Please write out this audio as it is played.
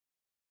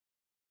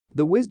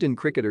The Wisden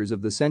Cricketers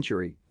of the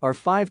Century are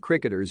 5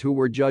 cricketers who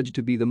were judged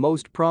to be the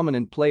most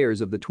prominent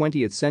players of the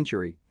 20th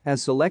century,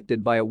 as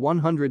selected by a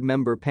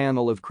 100-member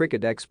panel of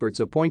cricket experts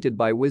appointed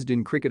by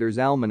Wisden Cricketers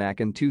Almanack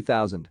in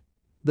 2000.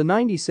 The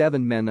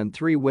 97 men and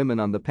 3 women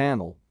on the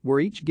panel were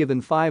each given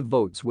 5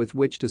 votes with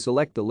which to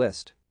select the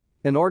list.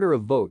 In order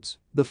of votes,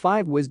 the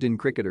 5 Wisden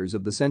Cricketers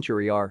of the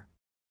Century are.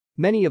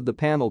 Many of the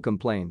panel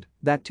complained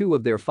that 2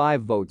 of their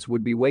 5 votes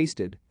would be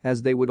wasted,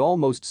 as they would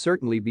almost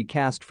certainly be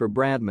cast for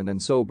Bradman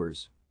and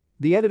Sobers.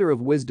 The editor of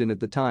Wisden at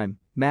the time,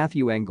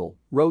 Matthew Engel,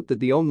 wrote that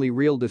the only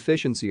real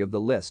deficiency of the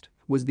list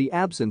was the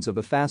absence of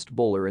a fast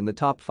bowler in the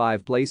top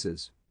 5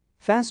 places.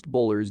 Fast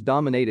bowlers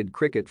dominated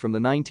cricket from the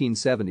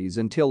 1970s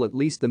until at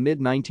least the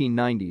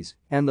mid-1990s,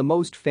 and the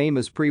most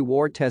famous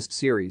pre-war test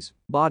series,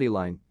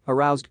 Bodyline,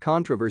 aroused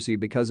controversy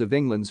because of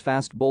England's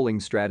fast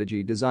bowling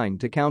strategy designed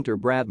to counter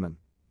Bradman.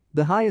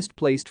 The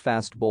highest-placed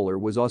fast bowler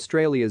was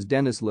Australia's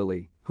Dennis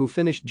Lillee, who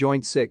finished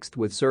joint 6th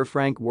with Sir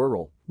Frank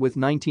Worrell, with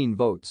 19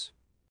 votes.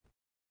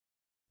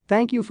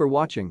 Thank you for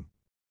watching.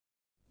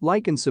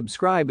 Like and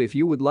subscribe if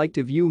you would like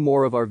to view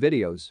more of our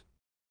videos.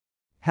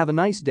 Have a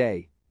nice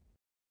day.